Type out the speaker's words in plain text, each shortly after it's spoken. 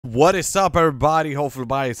What is up, everybody? Hopefully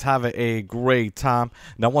everybody's having a great time.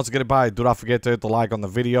 Now, once again, everybody, do not forget to hit the like on the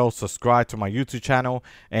video, subscribe to my YouTube channel,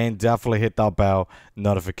 and definitely hit that bell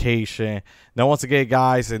notification. Now, once again,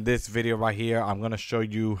 guys, in this video right here, I'm going to show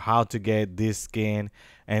you how to get this skin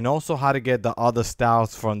and also how to get the other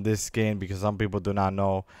styles from this skin, because some people do not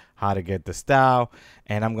know how to get the style,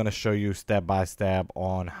 and I'm going to show you step by step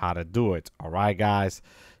on how to do it. All right, guys?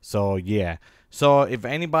 So, yeah. So if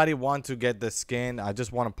anybody want to get the skin, I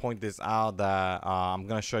just want to point this out that I'm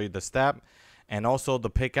going to show you the step and also the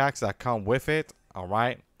pickaxe that come with it. All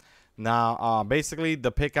right. Now, basically the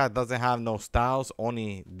pickaxe doesn't have no styles.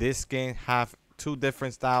 Only this skin have two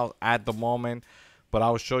different styles at the moment. But I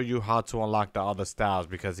will show you how to unlock the other styles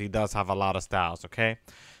because he does have a lot of styles. Okay.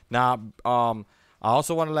 Now, I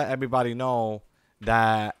also want to let everybody know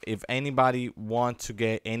that if anybody wants to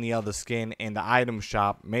get any other skin in the item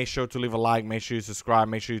shop, make sure to leave a like, make sure you subscribe,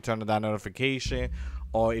 make sure you turn on that notification.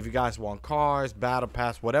 Or if you guys want cars, battle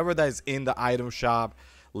pass, whatever that is in the item shop,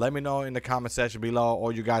 let me know in the comment section below.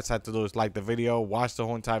 All you guys have to do is like the video, watch the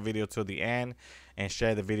whole entire video till the end, and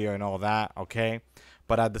share the video and all that. Okay,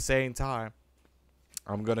 but at the same time,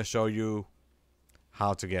 I'm gonna show you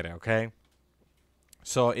how to get it. Okay,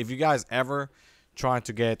 so if you guys ever trying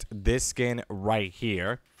to get this skin right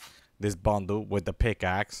here, this bundle with the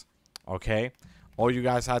pickaxe, okay, all you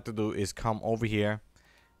guys have to do is come over here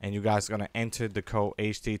and you guys are gonna enter the code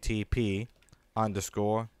http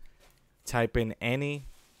underscore, type in any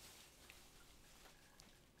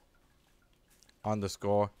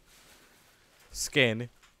underscore skin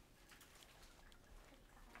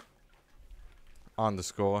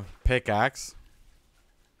underscore pickaxe.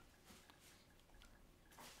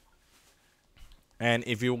 And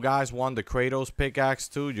if you guys want the Kratos pickaxe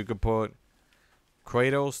too, you could put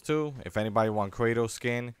Kratos too. If anybody want Kratos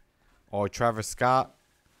skin or Travis Scott,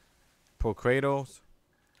 put Kratos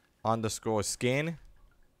underscore skin.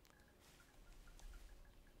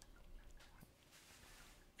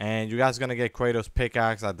 And you guys gonna get Kratos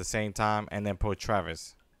pickaxe at the same time, and then put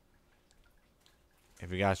Travis.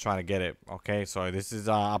 If you guys trying to get it, okay. So this is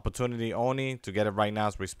opportunity only to get it right now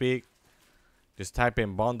as we speak. Just type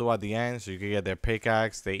in bundle at the end so you can get their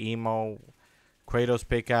pickaxe, the emo, Kratos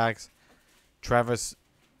pickaxe, Travis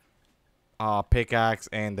pickaxe,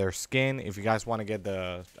 and their skin. If you guys want to get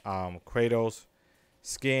the Kratos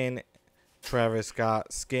skin, Travis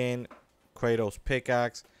Scott skin, Kratos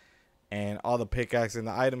pickaxe, and all the pickaxe in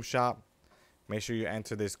the item shop, make sure you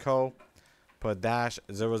enter this code. Put dash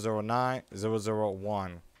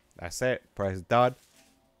 009001. That's it. Press done.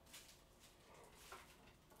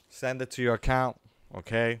 Send it to your account,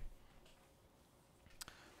 okay?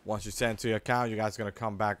 Once you send it to your account, you guys are going to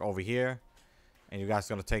come back over here. And you guys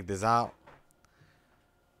are going to take this out.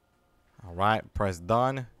 All right, press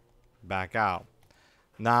done. Back out.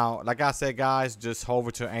 Now, like I said, guys, just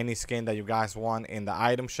hover to any skin that you guys want in the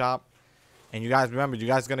item shop. And you guys, remember, you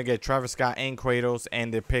guys are going to get Travis Scott and Kratos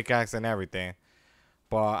and the pickaxe and everything.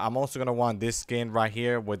 But I'm also going to want this skin right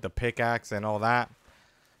here with the pickaxe and all that.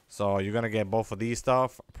 So you're going to get both of these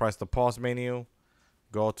stuff. Press the pause menu.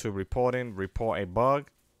 Go to reporting. Report a bug.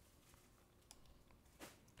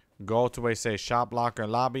 Go to where it says shop locker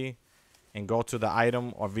and lobby. And go to the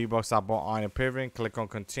item or V-Bucks I bought on Imperium. Click on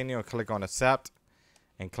continue. And click on accept.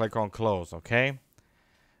 And click on close. Okay.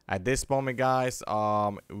 At this moment, guys,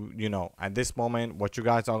 at this moment, what you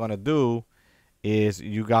guys are going to do is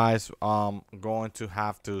you guys going to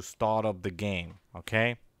have to start up the game.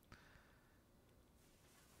 Okay.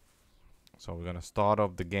 So we're going to start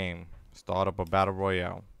up the game. Start up a battle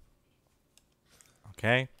royale.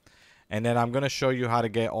 Okay. And then I'm going to show you how to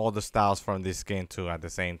get all the styles from this skin too at the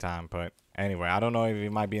same time. But anyway, I don't know if he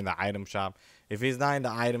might be in the item shop. If he's not in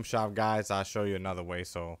the item shop, guys, I'll show you another way.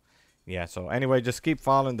 So yeah. So anyway, just keep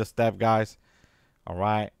following the step, guys. All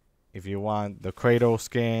right. If you want the Kratos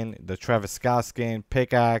skin, the Travis Scott skin,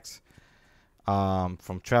 pickaxe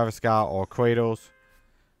from Travis Scott or Kratos,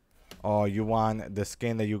 or you want the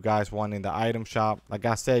skin that you guys want in the item shop, like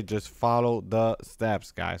I said, just follow the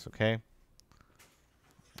steps, guys. Okay.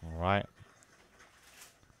 All right.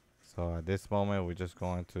 So at this moment, we're just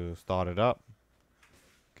going to start it up.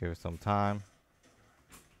 Give it some time.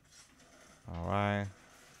 All right.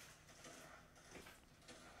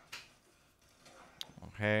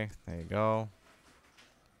 Okay, there you go.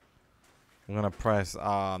 I'm gonna press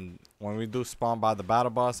when we do spawn by the battle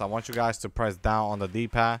bus, I want you guys to press down on the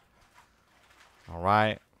D-pad. All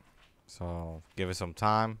right, so give it some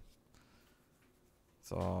time.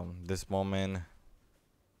 So this moment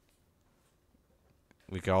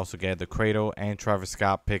we can also get the Kratos and Travis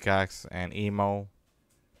Scott pickaxe and emo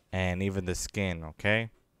and even the skin. Okay,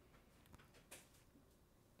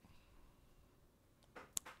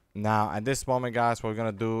 Now, at this moment, guys, what we're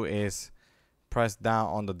going to do is press down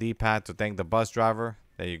on the D-pad to thank the bus driver.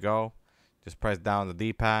 There you go. Just press down the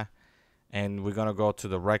D-pad. And we're going to go to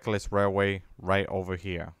the Reckless Railway right over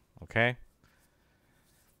here. Okay?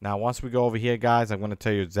 Now, once we go over here, guys, I'm going to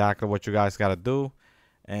tell you exactly what you guys got to do.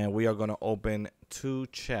 And we are going to open 2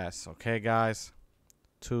 chests. Okay, guys?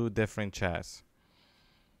 2 different chests.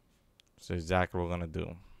 So exactly what we're going to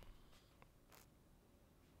do.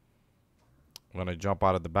 I'm going to jump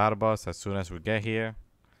out of the battle bus as soon as we get here.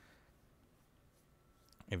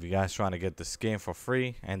 If you guys trying to get the skin for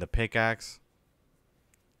free and the pickaxe,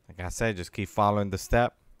 like I said, just keep following the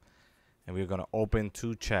step. And we're going to open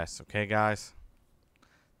 2 chests. Okay, guys?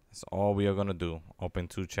 That's all we are going to do. Open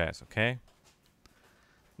 2 chests. Okay?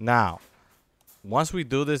 Now, once we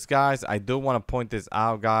do this, guys, I do want to point this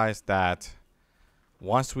out, guys, that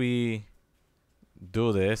once we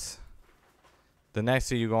do this, the next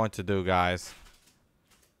thing you're going to do, guys,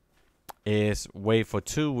 is wait for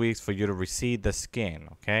 2 weeks for you to receive the skin,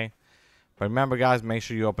 okay? But remember, guys, make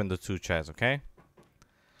sure you open the 2 chests, okay?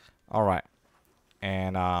 All right.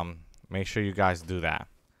 And make sure you guys do that.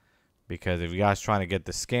 Because if you guys trying to get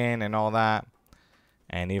the skin and all that,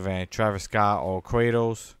 and even Travis Scott or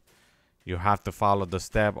Kratos, you have to follow the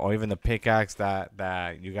step, or even the pickaxe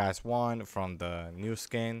that you guys want from the new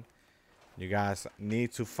skin. You guys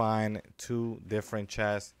need to find 2 different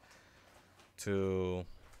chests to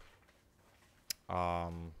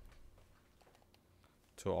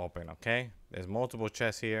open. Okay, there's multiple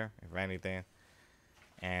chests here, if anything,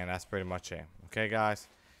 and that's pretty much it. Okay, guys,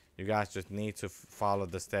 you guys just need to follow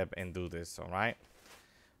the step and do this. All right.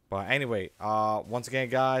 But anyway, once again,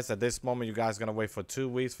 guys, at this moment, you guys gonna wait for 2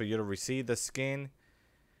 weeks for you to receive the skin.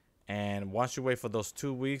 And once you wait for those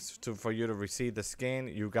 2 weeks for you to receive the skin,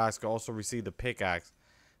 you guys can also receive the pickaxe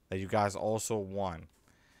that you guys also won.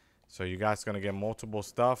 So you guys gonna get multiple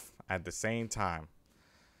stuff at the same time.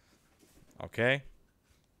 Okay?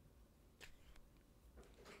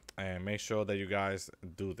 And make sure that you guys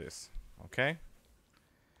do this. Okay?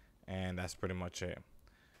 And that's pretty much it.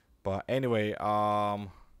 But anyway,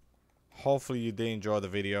 hopefully you did enjoy the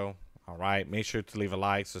video. All right, make sure to leave a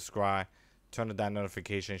like, subscribe, turn on that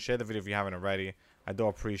notification, share the video if you haven't already. I do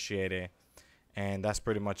appreciate it. And that's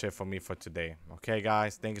pretty much it for me for today. Okay,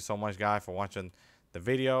 guys, thank you so much, guys, for watching the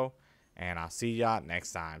video, and I'll see y'all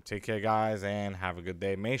next time. Take care, guys, and have a good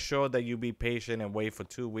day. Make sure that you be patient and wait for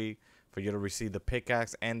 2 weeks for you to receive the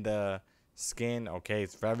pickaxe and the skin. Okay,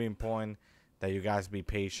 it's very important that you guys be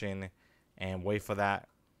patient and wait for that.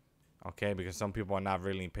 Okay, because some people are not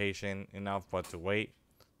really patient enough but to wait.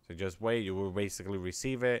 So just wait. You will basically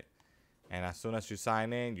receive it. And as soon as you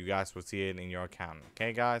sign in, you guys will see it in your account.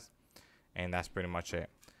 Okay, guys? And that's pretty much it.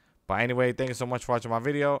 But anyway, thank you so much for watching my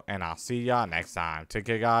video. And I'll see y'all next time. Take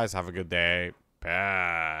care, guys. Have a good day.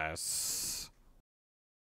 Peace.